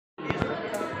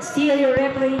Still your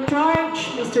referee in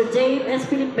charge, Mr. Dave S.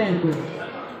 Benguet.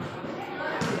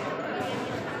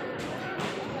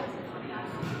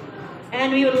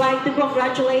 And we would like to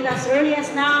congratulate as early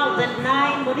as now the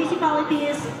 9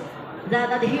 municipalities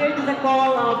that adhere to the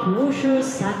call of Wushu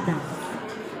Santa.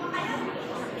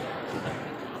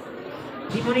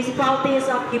 The municipalities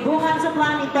of Kibungan,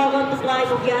 Sablan, Itogon, Tuklay,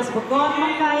 Buguias, Bukod,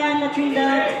 Mankayan,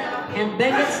 Trinidad, and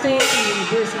Benguet State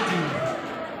University.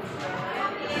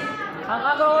 Ang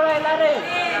agro-oray, lari!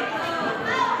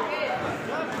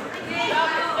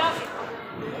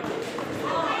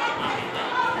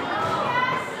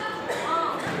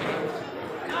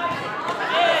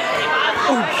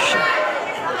 Oh, shit.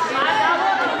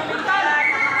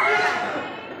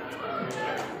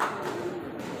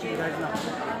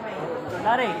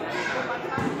 Lari!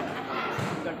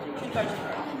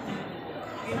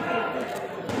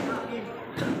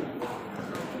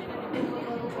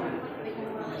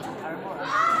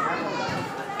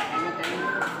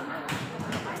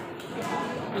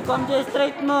 Ikaw ang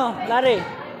straight mo, lari!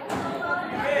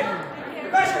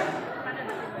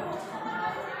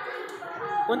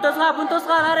 Puntos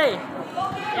ka, lari!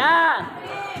 Yan!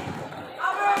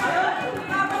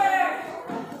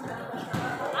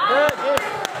 Good!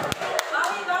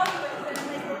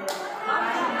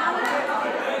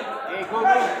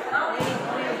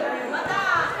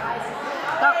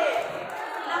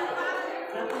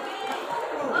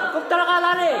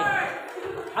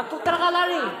 Agtuk tara ka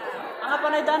lari. Ang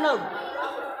panay danog.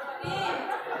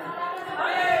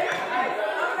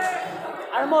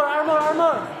 Armor.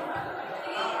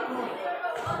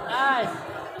 Nice.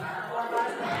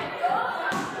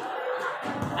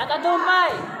 At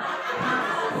adumpay.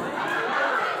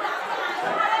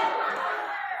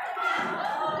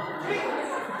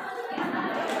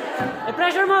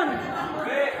 Pressure mon.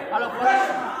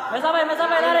 May sabay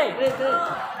lari.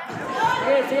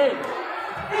 Sige.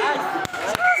 Nice.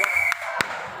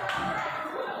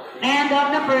 End of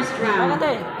the first round.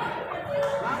 Angas.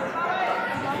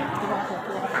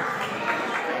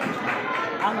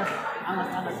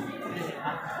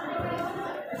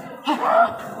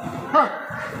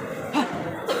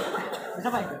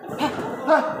 Sabay.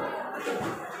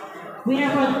 Winner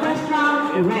for the first round,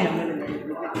 red.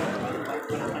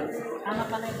 Ano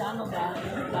pala yung gaano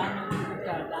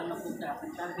punta,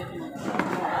 target mo.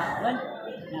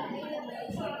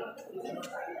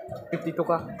 52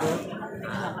 ka?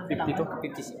 52?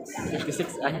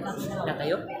 56? Ay, Na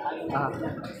kayo?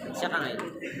 Siya ka ngayon?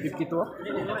 52 ah?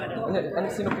 Ano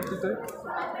sino 52 eh?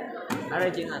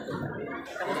 RJ nga to.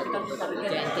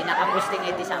 Kaya tinaka-posting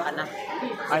ito sa ka na.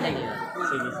 Ay, sige.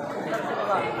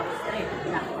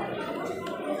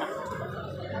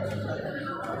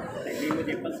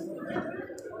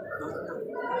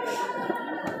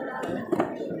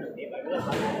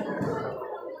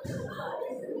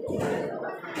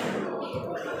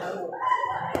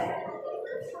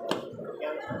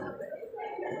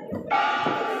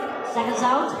 Seconds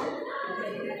out.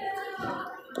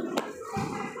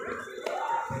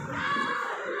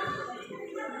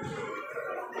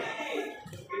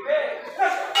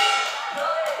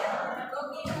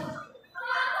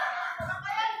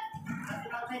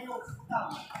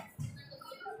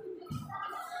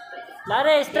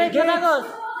 Lari, straight ka tagos.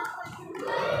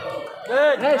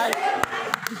 Good. Nice.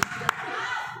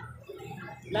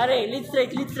 Lari, lead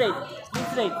straight.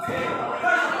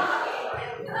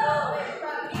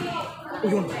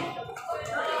 Boom!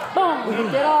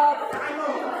 Get up!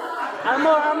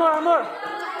 Armor!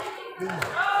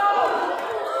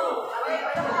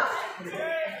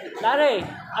 Lari,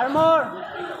 armor!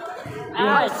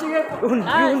 Nice!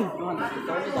 Nice!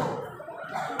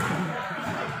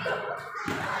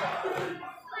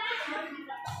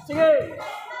 Sige!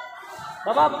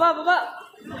 Baba!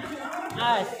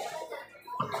 Nice!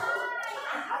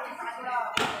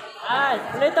 Nice!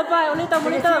 Ulitan pa!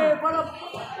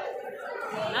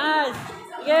 Nice!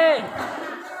 Sige!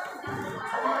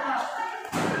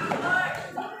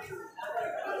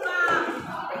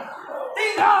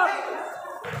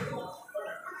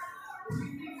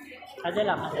 Ada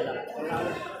lang.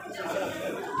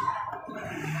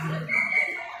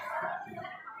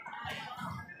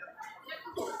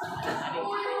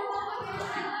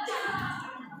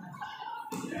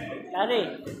 Lari,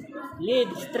 lead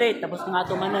straight tapos nga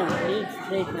to manon. Lead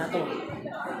straight nga to.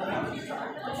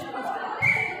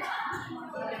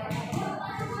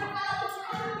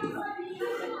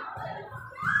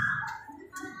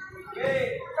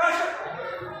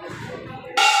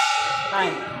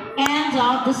 Time. End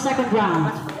of the second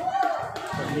round.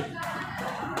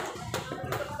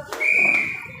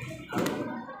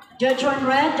 Judge 1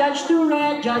 red, Judge 2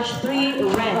 red, Judge 3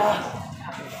 red.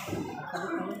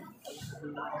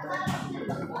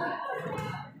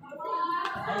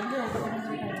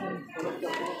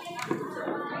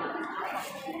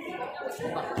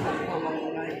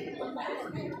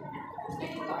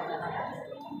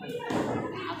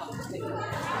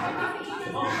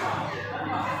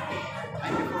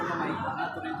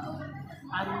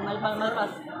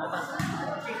 Malpas.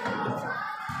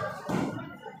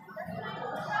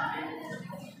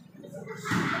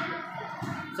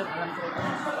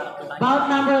 Bout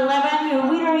number 11, your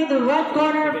winner in the red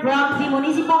corner from the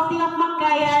Municipality of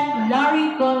Mankayan,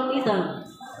 Larry Col-iteng.